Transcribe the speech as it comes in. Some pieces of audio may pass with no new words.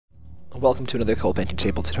Welcome to another color painting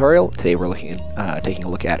table tutorial. Today we're looking at taking a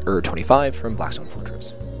look at UR-025 from Blackstone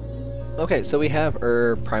Fortress. Okay, so we have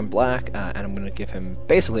UR Prime Black, and I'm going to give him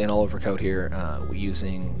basically an all-over coat here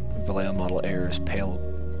using Vallejo Model Air's Pale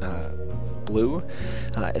Blue.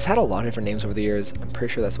 It's had a lot of different names over the years. I'm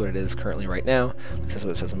pretty sure that's what it is currently right now. That's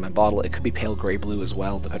what it says in my bottle. It could be Pale Gray Blue as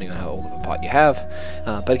well, depending on how old of a pot you have.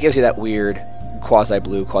 But it gives you that weird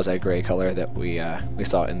quasi-blue, quasi-gray color that we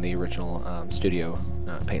saw in the original studio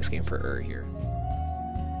paint scheme for UR here.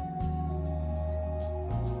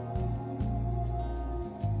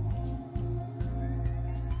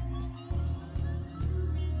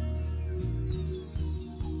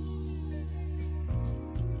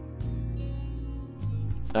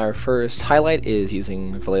 Our first highlight is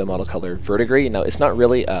using Vallejo model color Verdigris. Now, it's not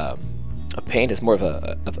really a paint, it's more of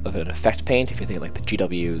an effect paint, if you think like the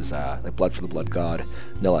GW's, like Blood for the Blood God,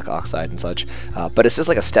 Nilak Oxide and such. But it's just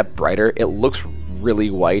like a step brighter. It looks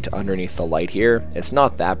really white underneath the light here. It's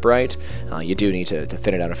not that bright. You do need to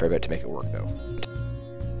thin it out a fair bit to make it work though.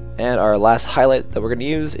 And our last highlight that we're going to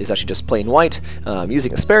use is actually just plain white.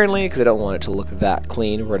 Using it sparingly because I don't want it to look that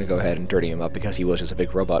clean. We're going to go ahead and dirty him up because he was just a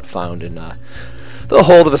big robot found in the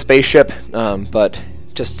hold of a spaceship. But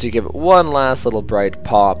just to give it one last little bright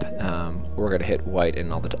pop, we're going to hit white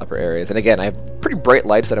in all the upper areas. And again, I have pretty bright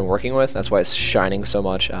lights that I'm working with. That's why it's shining so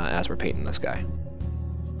much as we're painting this guy.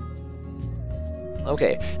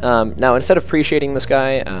 Okay, now instead of pre-shading this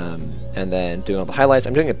guy and then doing all the highlights,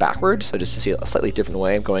 I'm doing it backwards, so just to see it a slightly different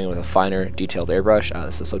way. I'm going with a finer, detailed airbrush.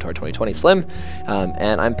 This is Sotar 2020 Slim,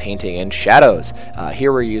 and I'm painting in shadows.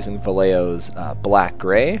 Here we're using Vallejo's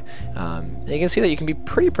black-gray. You can see that you can be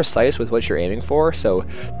pretty precise with what you're aiming for. So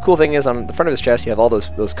the cool thing is on the front of his chest, you have all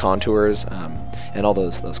those contours and all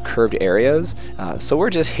those curved areas. So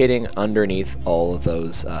we're just hitting underneath all of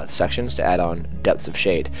those sections to add on depths of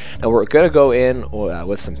shade. Now we're going to go in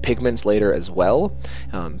with some pigments later as well,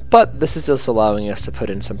 but this is just allowing us to put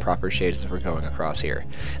in some proper shades as we're going across here.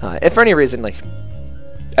 If for any reason, like,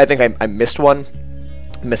 I think I missed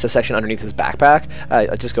a section underneath his backpack,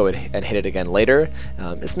 I'll just go and hit it again later.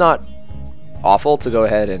 It's not awful to go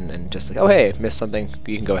ahead and just like, oh hey, missed something,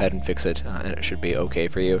 you can go ahead and fix it, and it should be okay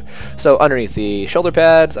for you. So underneath the shoulder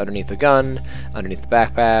pads, underneath the gun, underneath the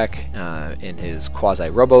backpack, in his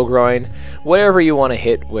quasi-robo groin, whatever you want to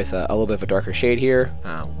hit with a little bit of a darker shade here,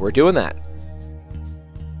 we're doing that.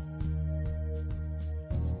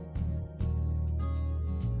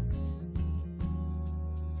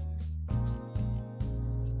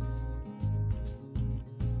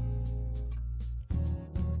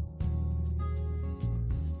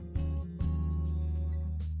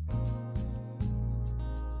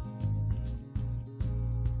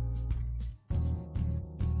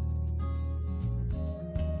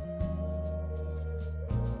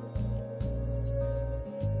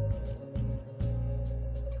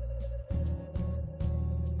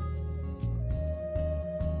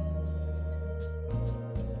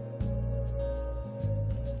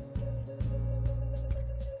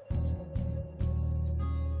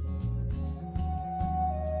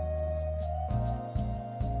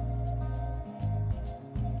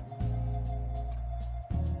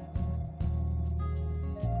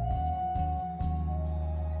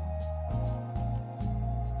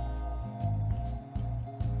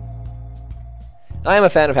 I am a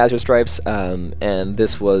fan of hazard stripes, and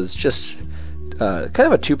this was just kind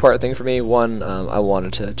of a two-part thing for me. One, I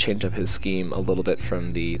wanted to change up his scheme a little bit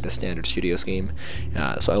from the standard studio scheme,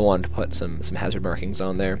 so I wanted to put some hazard markings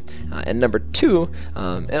on there. And number two,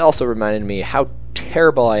 it also reminded me how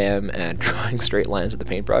terrible I am at drawing straight lines with the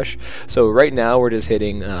paintbrush. So right now we're just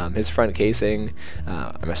hitting his front casing,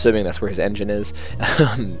 I'm assuming that's where his engine is,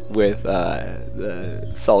 with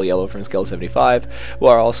the Sol Yellow from Scale 75.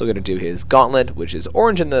 We're also going to do his gauntlet, which is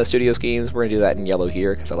orange in the studio schemes. We're going to do that in yellow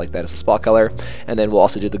here because I like that as a spot color. And then we'll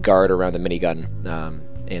also do the guard around the minigun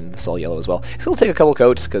in the Sol Yellow as well. So we'll take a couple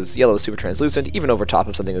coats because yellow is super translucent, even over top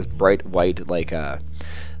of something as bright white like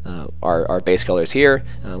our base colors here.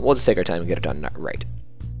 We'll just take our time and get it done right.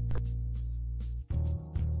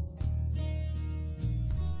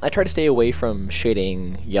 I try to stay away from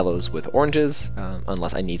shading yellows with oranges,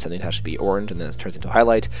 unless I need something to actually be orange and then it turns into a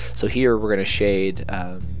highlight. So here we're going to shade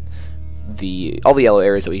all the yellow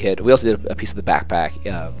areas that we hit. We also did a piece of the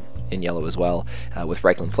backpack in yellow as well, with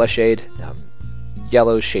Reichland Flesh Shade.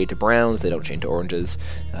 Yellows shade to browns, they don't shade to oranges,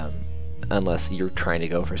 unless you're trying to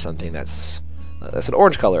go for something that's an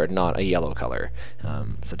orange color, not a yellow color.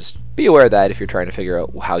 So just be aware of that if you're trying to figure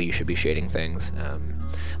out how you should be shading things.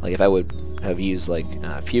 Like if I would have used like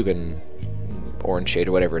Fugan orange shade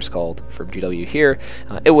or whatever it's called from GW here,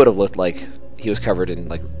 it would have looked like he was covered in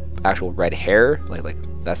like actual red hair, like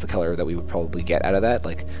that's the color that we would probably get out of that,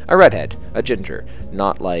 like a redhead, a ginger,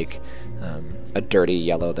 not like a dirty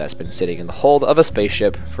yellow that's been sitting in the hold of a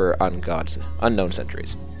spaceship for unknown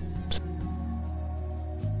centuries.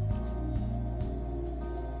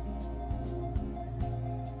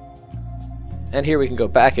 And here we can go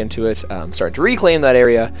back into it, start to reclaim that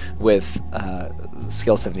area with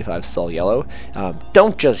Scale 75 Sol Yellow.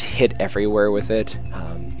 Don't just hit everywhere with it.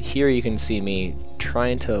 Here you can see me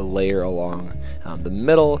trying to layer along the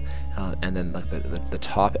middle and then like the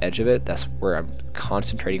top edge of it. That's where I'm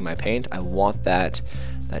concentrating my paint. I want that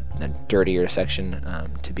dirtier section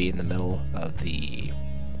to be in the middle of the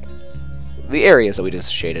areas that we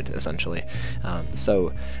just shaded, essentially.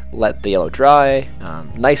 So let the yellow dry,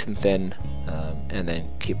 nice and thin, and then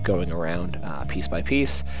keep going around piece by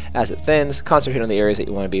piece. As it thins, concentrate on the areas that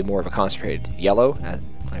you want to be more of a concentrated yellow.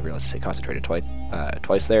 I realized I say concentrated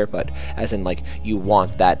twice there, but as in like you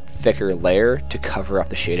want that thicker layer to cover up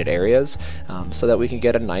the shaded areas so that we can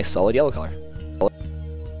get a nice solid yellow color.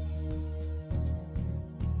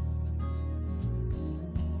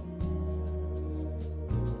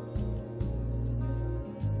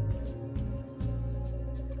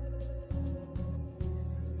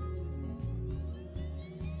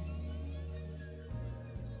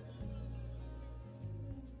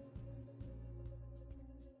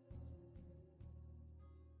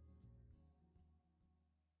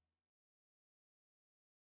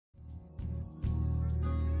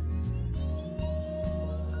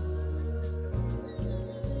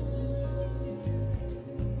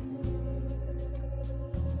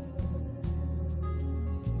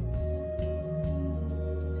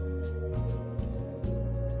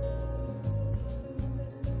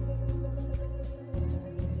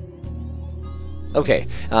 Okay,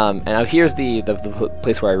 and now here's the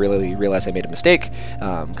place where I really realized I made a mistake,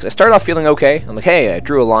 because I started off feeling okay. I'm like, hey, I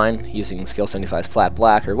drew a line using Scale 75's flat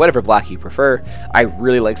black, or whatever black you prefer. I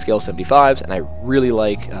really like Scale 75's, and I really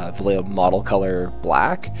like Vallejo model color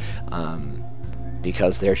black,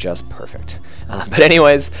 because they're just perfect. But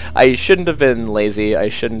anyways, I shouldn't have been lazy. I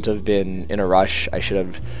shouldn't have been in a rush. I should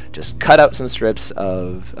have just cut out some strips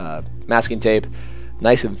of masking tape,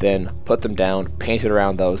 nice and thin, put them down, painted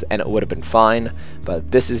around those, and it would have been fine. But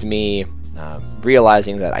this is me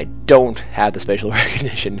realizing that I don't have the spatial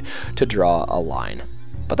recognition to draw a line.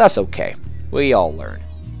 But that's okay. We all learn.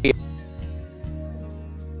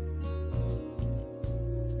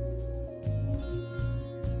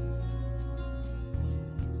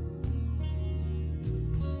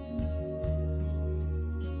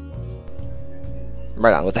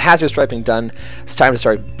 Right on. With the hazard striping done, it's time to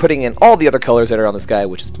start putting in all the other colors that are on this guy,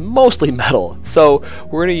 which is mostly metal. So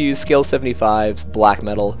we're going to use Scale 75's black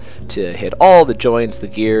metal to hit all the joints, the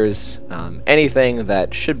gears, anything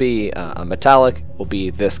that should be a metallic will be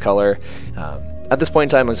this color. At this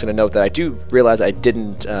point in time, I'm just going to note that I do realize I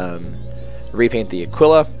didn't repaint the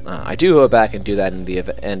Aquila. I do go back and do that in the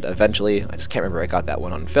end eventually. I just can't remember I got that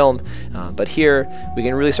one on film. But here we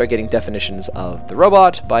can really start getting definitions of the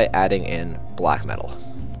robot by adding in black metal.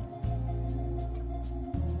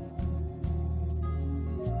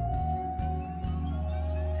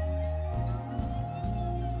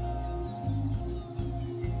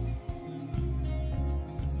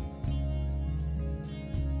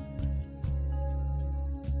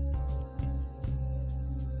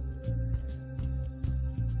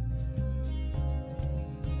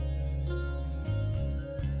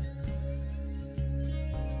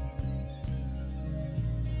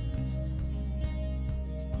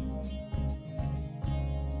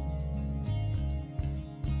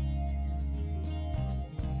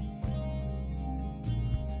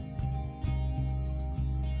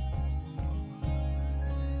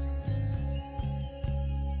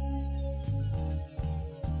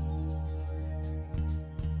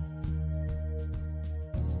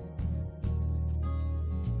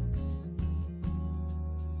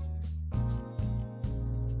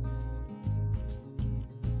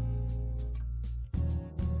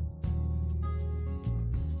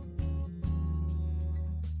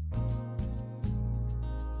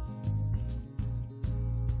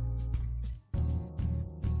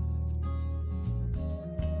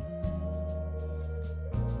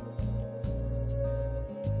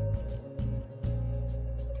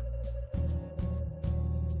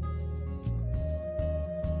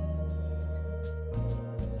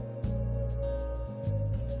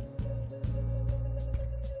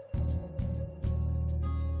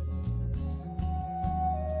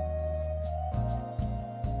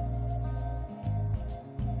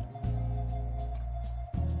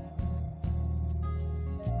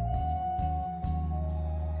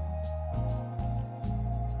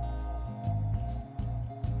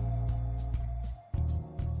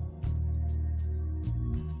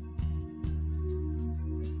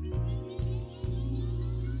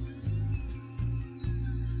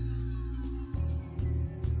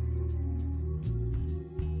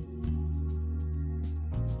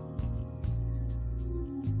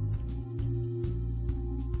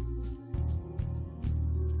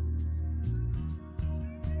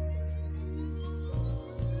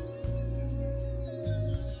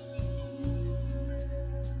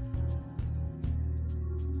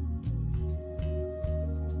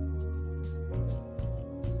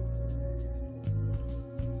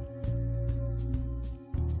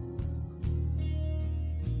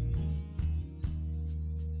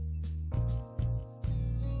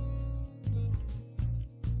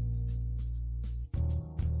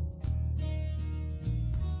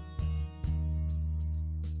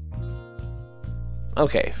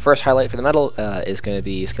 Okay, first highlight for the metal is going to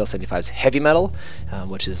be Scale 75's Heavy Metal,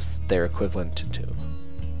 which is their equivalent to,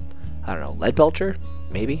 I don't know, Lead Belcher?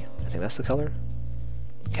 Maybe? I think that's the color.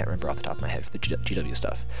 Can't remember off the top of my head for the GW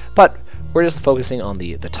stuff. But we're just focusing on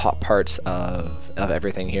the top parts of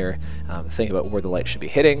everything here. Think about where the light should be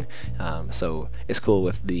hitting. So it's cool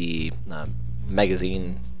with the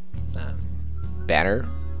magazine banner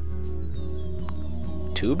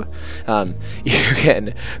tube. You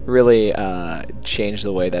can really change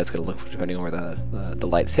the way that's going to look depending on where the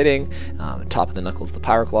light's hitting. Top of the knuckles, the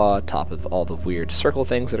power claw. Top of all the weird circle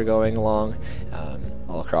things that are going along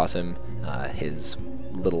all across him. His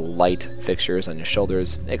little light fixtures on his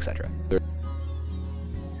shoulders, etc.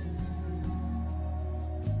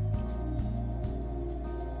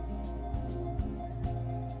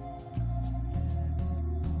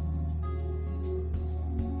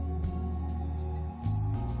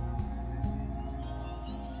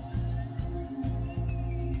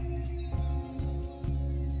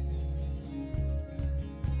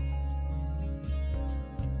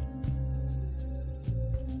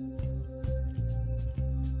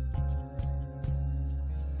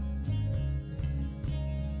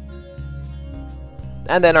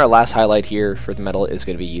 And then our last highlight here for the metal is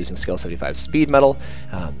going to be using Scale 75 Speed Metal.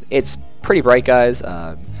 It's pretty bright, guys.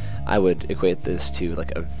 I would equate this to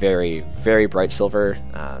like a very, very bright silver.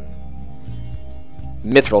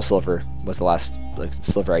 Mithril silver was the last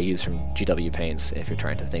silver I used from GW paints, if you're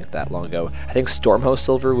trying to think that long ago. I think Stormhost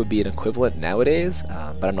silver would be an equivalent nowadays,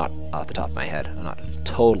 but I'm not off the top of my head. I'm not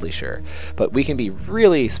totally sure. But we can be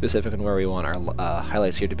really specific on where we want our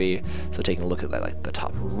highlights here to be. So taking a look at that, like the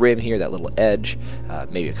top rim here, that little edge,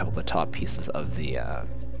 maybe a couple of the top pieces of the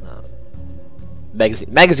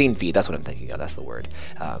magazine feed. That's what I'm thinking of. That's the word.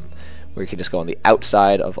 Where you can just go on the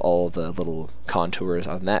outside of all the little contours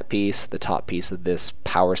on that piece, the top piece of this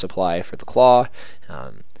power supply for the claw,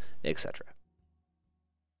 etc.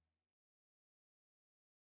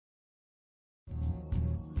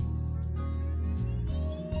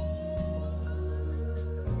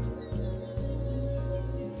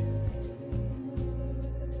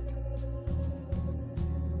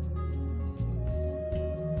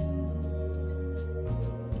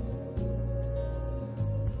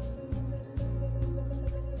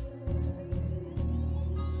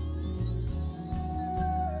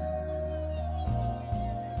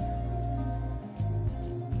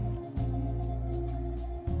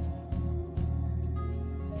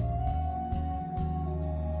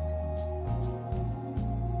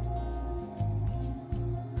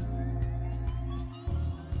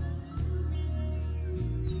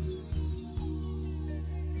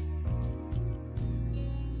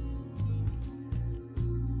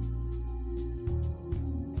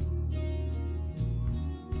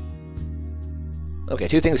 Okay,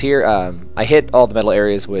 two things here. I hit all the metal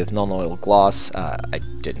areas with non-oil gloss. I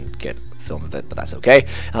didn't get film of it, but that's okay.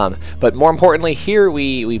 But more importantly, here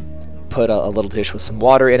we put a little dish with some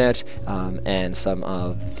water in it and some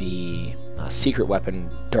of the secret weapon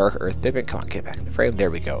Dark Earth pigment. Come on, get back in the frame. There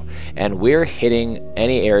we go. And we're hitting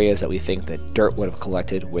any areas that we think that dirt would have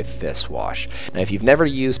collected with this wash. Now, if you've never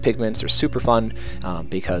used pigments, they're super fun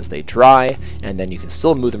because they dry, and then you can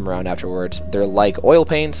still move them around afterwards. They're like oil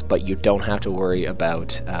paints, but you don't have to worry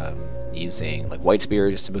about using like white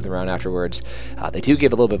spears to move them around afterwards. They do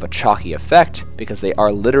give a little bit of a chalky effect because they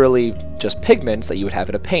are literally just pigments that you would have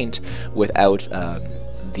in a paint without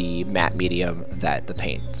the matte medium that the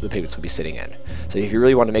pigments would be sitting in. So if you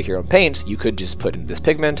really want to make your own paint, you could just put in this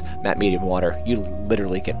pigment, matte medium water, you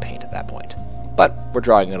literally get paint at that point. But we're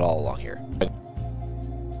drawing it all along here.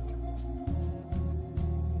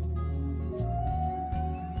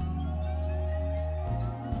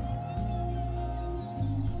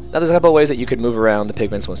 Now there's a couple of ways that you could move around the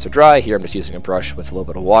pigments once they're dry. Here I'm just using a brush with a little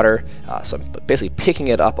bit of water. So I'm basically picking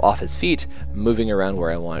it up off his feet, moving around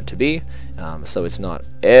where I want it to be, so it's not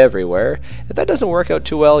everywhere. If that doesn't work out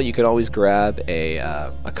too well, you can always grab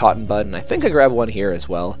a cotton bud, and I think I grabbed one here as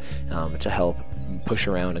well, to help push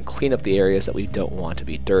around and clean up the areas that we don't want to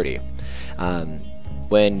be dirty.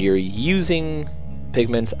 When you're using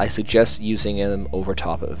pigments, I suggest using them over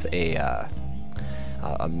top of a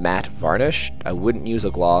matte varnish. I wouldn't use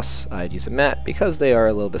a gloss, I'd use a matte because they are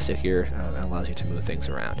a little bit stickier and allows you to move things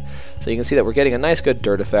around. So you can see that we're getting a nice good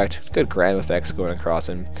dirt effect, good gram effects going across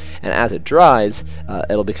him, and as it dries,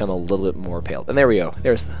 it'll become a little bit more pale. And there we go,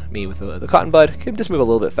 there's me with the cotton bud. Can just move a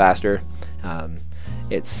little bit faster.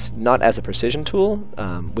 It's not as a precision tool,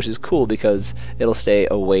 which is cool because it'll stay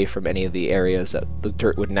away from any of the areas that the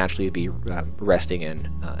dirt would naturally be resting in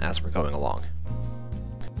as we're going along.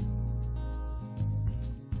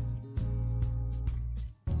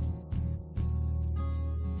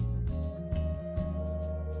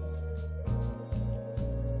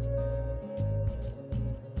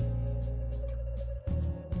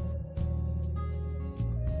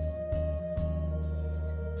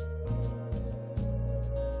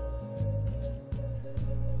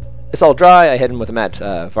 it's all dry, I hit in with a matte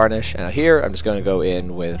varnish, and here I'm just going to go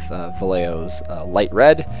in with Vallejo's light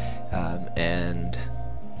red and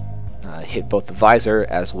hit both the visor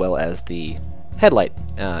as well as the headlight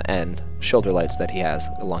and shoulder lights that he has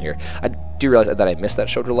along here. I do realize that I missed that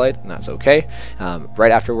shoulder light, and that's okay.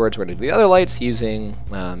 Right afterwards, we're going to do the other lights using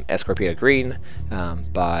Escorpita Green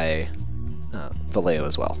by Vallejo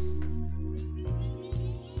as well.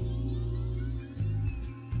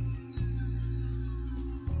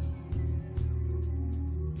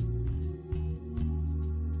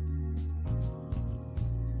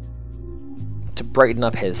 To brighten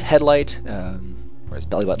up his headlight, or his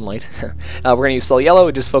belly button light, we're going to use Soul Yellow,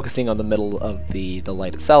 just focusing on the middle of the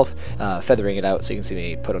light itself, feathering it out so you can see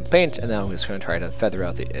me put on the paint, and now I'm just going to try to feather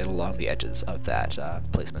out it along the edges of that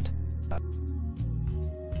placement.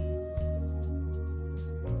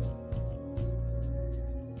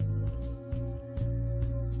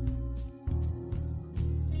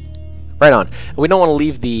 Right on. We don't want to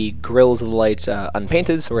leave the grills of the light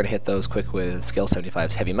unpainted, so we're going to hit those quick with Scale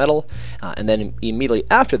 75's Heavy Metal, and then immediately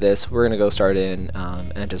after this, we're going to go start in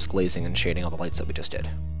and just glazing and shading all the lights that we just did.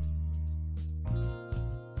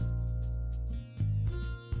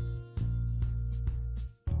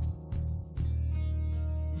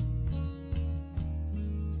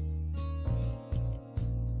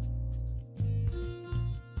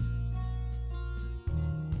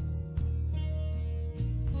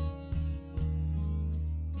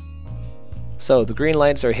 So the green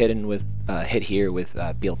lights are hidden with hit here with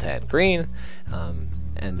Beal-Tan Green,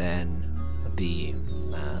 and then the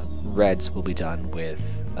reds will be done with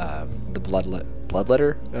the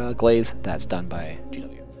bloodletter glaze that's done by GW.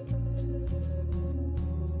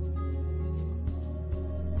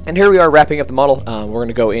 And here we are wrapping up the model. We're going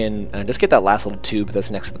to go in and just get that last little tube that's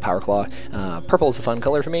next to the power claw. Purple is a fun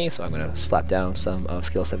color for me, so I'm going to slap down some of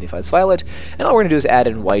Scale 75's Violet. And all we're going to do is add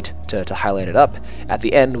in white to highlight it up. At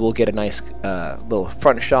the end, we'll get a nice little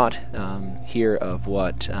front shot here of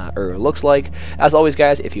what UR looks like. As always,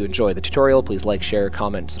 guys, if you enjoy the tutorial, please like, share,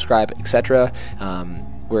 comment, subscribe, etc.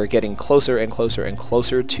 We're getting closer and closer and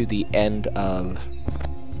closer to the end of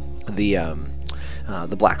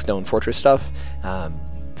the Blackstone Fortress stuff.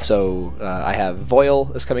 So I have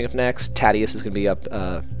Voil is coming up next, Tadius is going to be up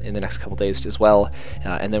in the next couple days as well,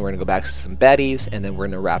 and then we're going to go back to some baddies, and then we're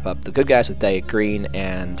going to wrap up the good guys with Diet Green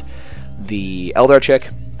and the Eldar chick,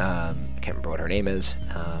 I can't remember what her name is,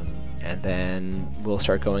 and then we'll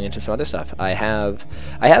start going into some other stuff. I have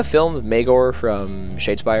filmed Magor from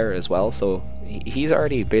Shadespire as well, so he's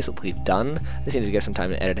already basically done. I just need to get some time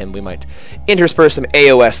to edit him. We might intersperse some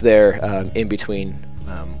AOS there in between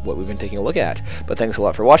what we've been taking a look at. But thanks a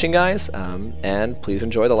lot for watching, guys, and please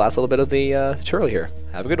enjoy the last little bit of the tutorial here.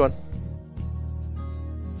 Have a good one.